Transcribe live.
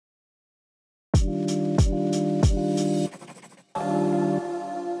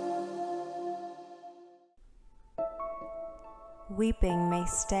weeping may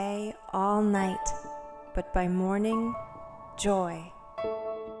stay all night, but by morning, joy.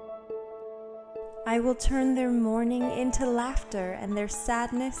 I will turn their mourning into laughter and their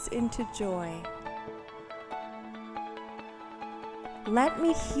sadness into joy. Let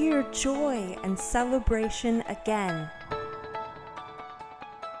me hear joy and celebration again.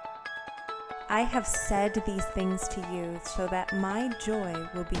 I have said these things to you so that my joy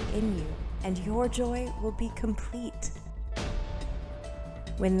will be in you and your joy will be complete.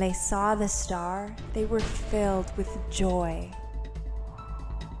 When they saw the star, they were filled with joy.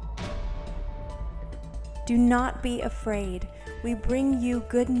 Do not be afraid. We bring you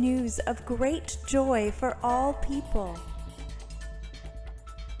good news of great joy for all people.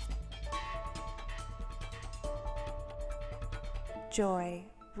 Joy.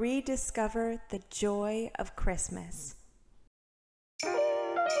 Rediscover the joy of Christmas.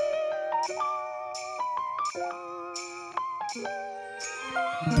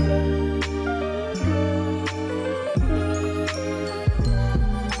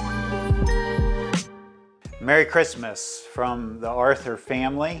 Merry Christmas from the Arthur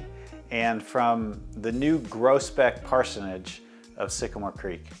family and from the new Grosbeck Parsonage of Sycamore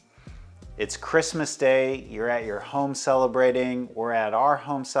Creek. It's Christmas Day, you're at your home celebrating, we're at our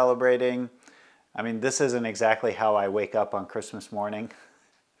home celebrating. I mean, this isn't exactly how I wake up on Christmas morning,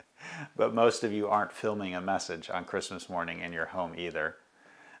 but most of you aren't filming a message on Christmas morning in your home either.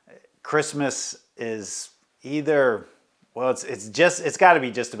 Christmas is either, well, it's got to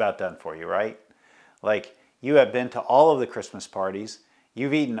be just about done for you, right? Like, you have been to all of the Christmas parties,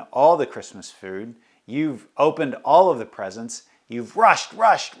 you've eaten all the Christmas food, you've opened all of the presents, you've rushed.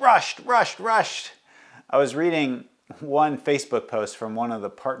 I was reading one Facebook post from one of the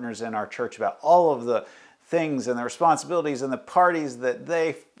partners in our church about all of the things and the responsibilities and the parties that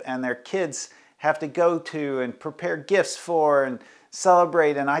they and their kids have to go to and prepare gifts for and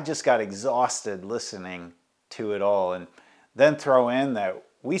celebrate, and I just got exhausted listening to it all. And then throw in that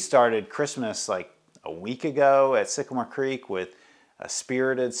we started Christmas like a week ago at Sycamore Creek with a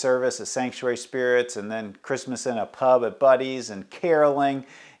spirited service, a sanctuary spirits, and then Christmas in a pub at Buddy's and caroling,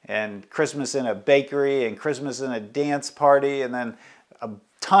 and Christmas in a bakery, and Christmas in a dance party, and then a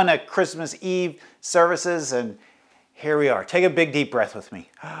ton of Christmas Eve services, and here we are. Take a big deep breath with me.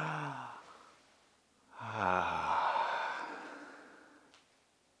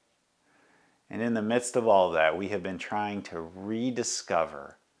 And in the midst of all of that, we have been trying to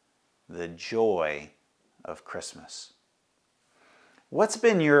rediscover the joy of Christmas. What's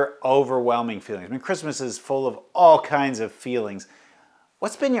been your overwhelming feelings? I mean, Christmas is full of all kinds of feelings.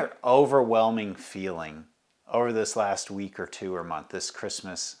 What's been your overwhelming feeling over this last week or two or month, this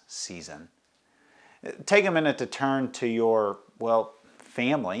Christmas season? Take a minute to turn to your, well,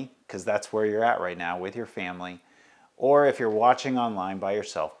 family, because that's where you're at right now with your family. Or if you're watching online by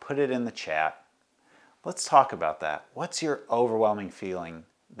yourself, put it in the chat. Let's talk about that. What's your overwhelming feeling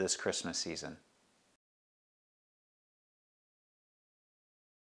this Christmas season?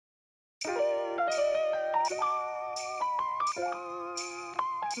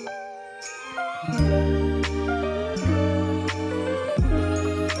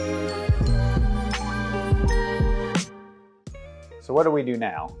 So what do we do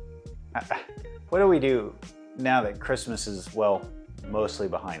now? What do we do now that Christmas is, well, mostly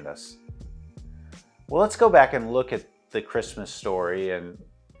behind us? Well, let's go back and look at the Christmas story and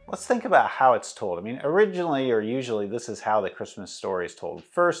let's think about how it's told. I mean, originally or usually this is how the Christmas story is told.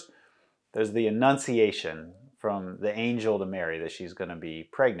 First, there's the Annunciation from the angel to Mary that she's going to be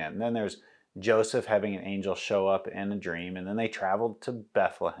pregnant. And then there's Joseph having an angel show up in a dream. And then they traveled to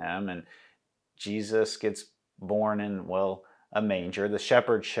Bethlehem and Jesus gets born in, well, a manger. The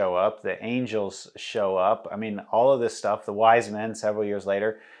shepherds show up. The angels show up. I mean, all of this stuff, the wise men several years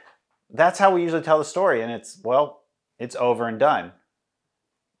later. That's how we usually tell the story. And it's, well, it's over and done.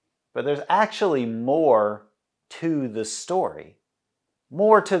 But there's actually more to the story.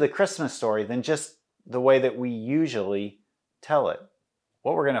 More to the Christmas story than just the way that we usually tell it.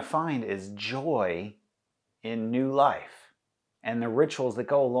 What we're going to find is joy in new life and the rituals that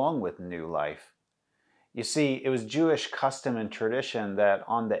go along with new life. You see, it was Jewish custom and tradition that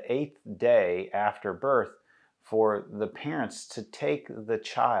on the 8th day after birth for the parents to take the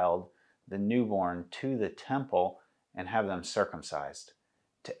child, the newborn, to the temple and have them circumcised,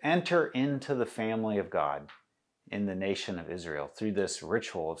 to enter into the family of God in the nation of Israel through this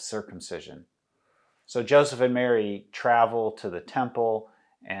ritual of circumcision. So Joseph and Mary travel to the temple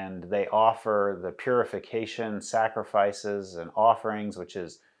and they offer the purification sacrifices and offerings, which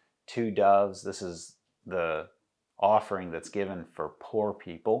is 2 doves. This is the offering that's given for poor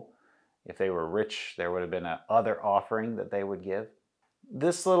people. If they were rich, there would have been another offering that they would give.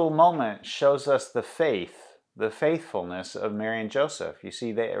 This little moment shows us the faithfulness of Mary and Joseph. You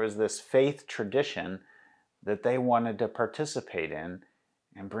see, there was this faith tradition that they wanted to participate in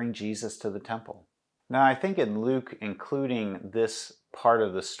and bring Jesus to the temple. Now, I think in Luke, including this part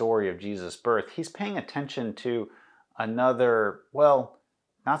of the story of Jesus' birth, he's paying attention to another, well,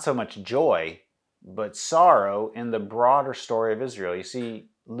 not so much joy, but sorrow in the broader story of Israel. You see,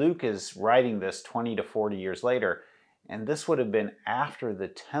 Luke is writing this 20 to 40 years later, and this would have been after the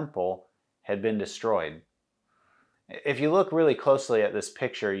temple had been destroyed. If you look really closely at this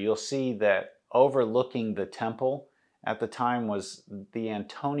picture, you'll see that overlooking the temple at the time was the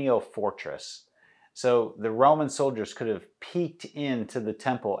Antonia fortress. So the Roman soldiers could have peeked into the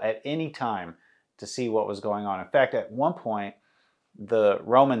temple at any time to see what was going on. In fact, at one point, the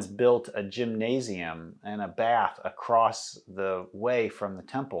Romans built a gymnasium and a bath across the way from the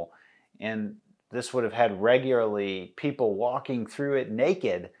temple. And this would have had regularly people walking through it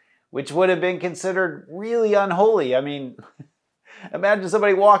naked, which would have been considered really unholy. I mean, imagine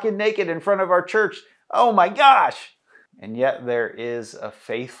somebody walking naked in front of our church. Oh my gosh! And yet there is a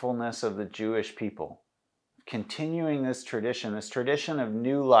faithfulness of the Jewish people, continuing this tradition of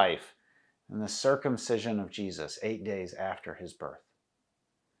new life and the circumcision of Jesus 8 days after his birth.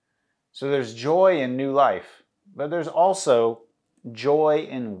 So there's joy in new life, but there's also joy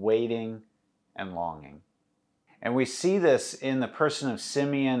in waiting and longing. And we see this in the person of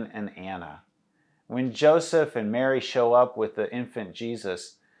Simeon and Anna. When Joseph and Mary show up with the infant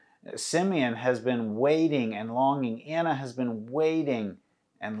Jesus, Simeon has been waiting and longing. Anna has been waiting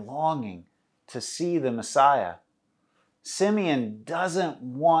and longing to see the Messiah. Simeon doesn't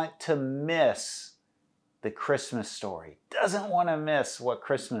want to miss the Christmas story, doesn't want to miss what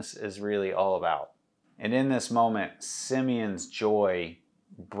Christmas is really all about. And in this moment, Simeon's joy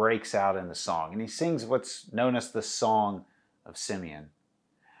breaks out into song, and he sings what's known as the Song of Simeon.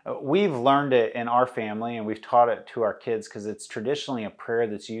 We've learned it in our family, and we've taught it to our kids because it's traditionally a prayer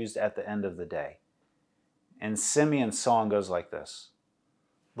that's used at the end of the day. And Simeon's song goes like this: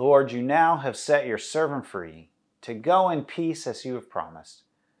 Lord, you now have set your servant free to go in peace as you have promised.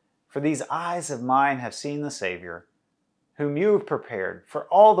 For these eyes of mine have seen the Savior, whom you have prepared for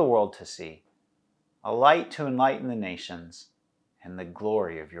all the world to see, a light to enlighten the nations and the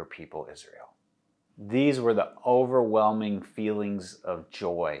glory of your people Israel. These were the overwhelming feelings of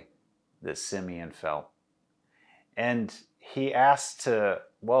joy that Simeon felt. And he asked to,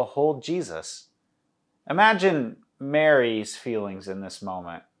 hold Jesus. Imagine Mary's feelings in this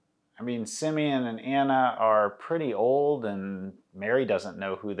moment. I mean, Simeon and Anna are pretty old, and Mary doesn't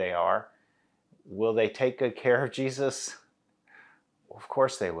know who they are. Will they take good care of Jesus? Of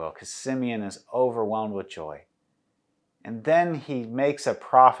course they will, because Simeon is overwhelmed with joy. And then he makes a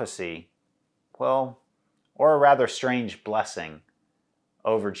prophecy, or a rather strange blessing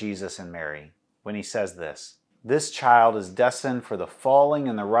over Jesus and Mary when he says this: This child is destined for the falling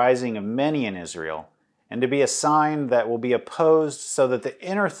and the rising of many in Israel, and to be a sign that will be opposed, so that the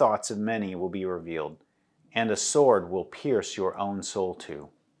inner thoughts of many will be revealed, and a sword will pierce your own soul too.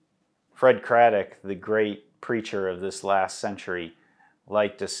 Fred Craddock, the great preacher of this last century,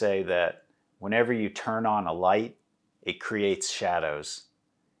 liked to say that whenever you turn on a light, it creates shadows.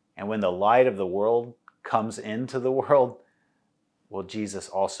 And when the light of the world comes into the world, Jesus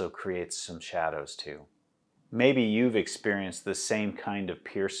also creates some shadows too. Maybe you've experienced the same kind of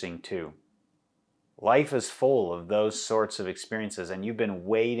piercing too. Life is full of those sorts of experiences, and you've been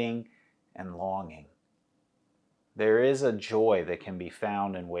waiting and longing. There is a joy that can be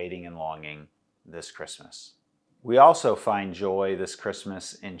found in waiting and longing this Christmas. We also find joy this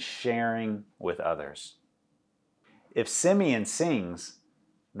Christmas in sharing with others. If Simeon sings,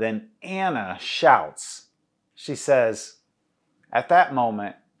 then Anna shouts. She says, at that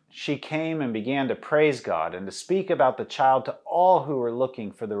moment, she came and began to praise God and to speak about the child to all who were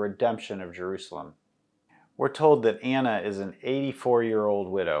looking for the redemption of Jerusalem. We're told that Anna is an 84-year-old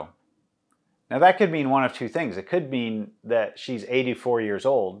widow. Now that could mean one of two things. It could mean that she's 84 years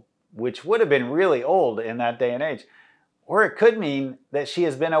old, which would have been really old in that day and age. Or it could mean that she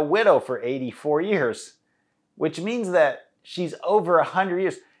has been a widow for 84 years, which means that she's over 100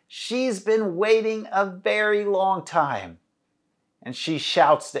 years. She's been waiting a very long time. And she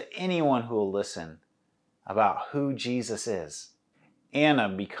shouts to anyone who will listen about who Jesus is. Anna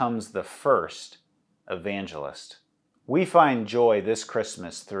becomes the first evangelist. We find joy this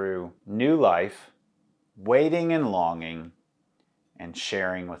Christmas through new life, waiting and longing, and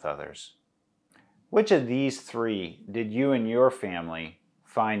sharing with others. Which of these three did you and your family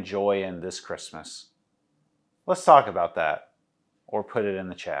find joy in this Christmas? Let's talk about that, or put it in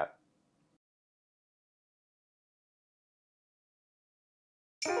the chat.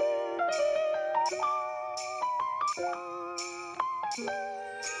 So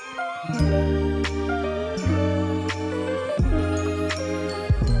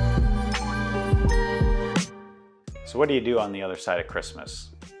what do you do on the other side of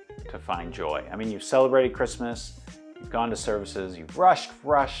Christmas to find joy? I mean, you've celebrated Christmas, you've gone to services, you've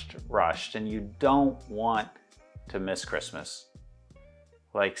rushed, and you don't want to miss Christmas.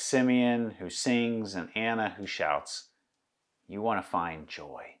 Like Simeon who sings and Anna who shouts, you want to find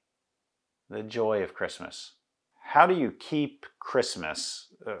joy, the joy of Christmas. How do you keep Christmas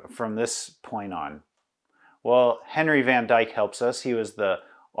from this point on? Well, Henry Van Dyke helps us. He was the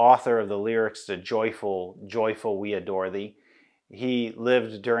author of the lyrics to Joyful, Joyful We Adore Thee. He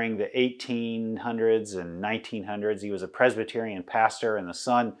lived during the 1800s and 1900s. He was a Presbyterian pastor and the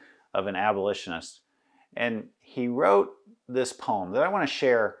son of an abolitionist. And he wrote this poem that I want to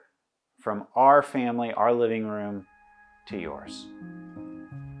share from our family, our living room, to yours.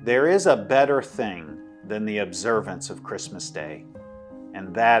 There is a better thing than the observance of Christmas Day,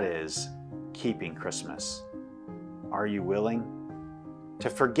 and that is keeping Christmas. Are you willing to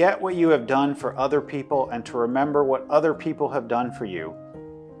forget what you have done for other people and to remember what other people have done for you?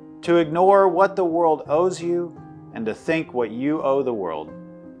 To ignore what the world owes you and to think what you owe the world?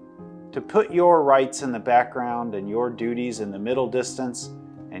 To put your rights in the background and your duties in the middle distance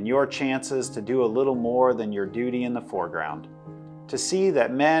and your chances to do a little more than your duty in the foreground? To see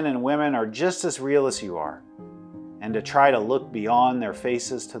that men and women are just as real as you are, and to try to look beyond their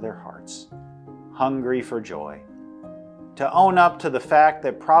faces to their hearts, hungry for joy. To own up to the fact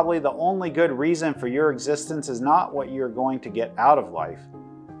that probably the only good reason for your existence is not what you're going to get out of life,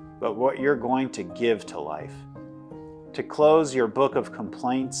 but what you're going to give to life. To close your book of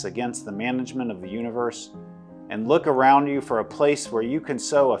complaints against the management of the universe and look around you for a place where you can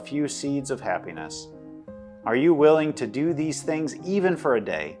sow a few seeds of happiness. Are you willing to do these things even for a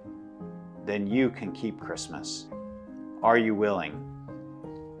day? Then you can keep Christmas. Are you willing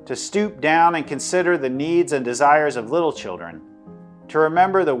to stoop down and consider the needs and desires of little children? To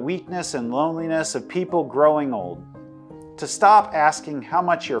remember the weakness and loneliness of people growing old? To stop asking how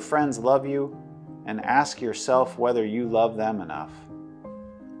much your friends love you and ask yourself whether you love them enough?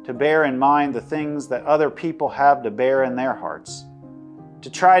 To bear in mind the things that other people have to bear in their hearts? To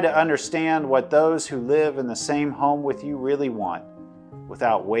try to understand what those who live in the same home with you really want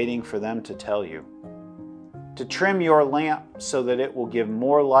without waiting for them to tell you? To trim your lamp so that it will give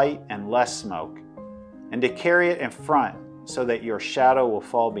more light and less smoke, and to carry it in front so that your shadow will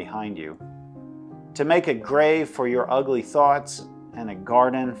fall behind you? To make a grave for your ugly thoughts and a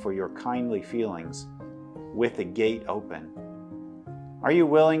garden for your kindly feelings with the gate open? Are you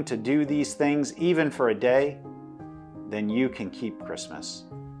willing to do these things even for a day? Then you can keep Christmas.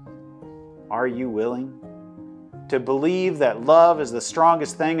 Are you willing to believe that love is the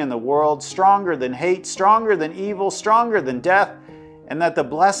strongest thing in the world, stronger than hate, stronger than evil, stronger than death, and that the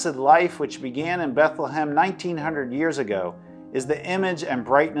blessed life which began in Bethlehem 1900 years ago is the image and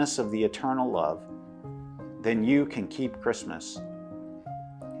brightness of the eternal love? Then you can keep Christmas.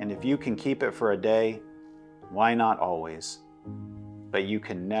 And if you can keep it for a day, why not always? But you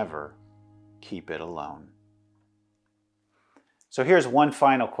can never keep it alone. So here's one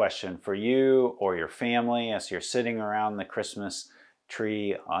final question for you or your family as you're sitting around the Christmas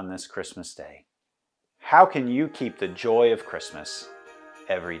tree on this Christmas day. How can you keep the joy of Christmas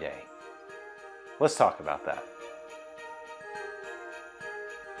every day? Let's talk about that.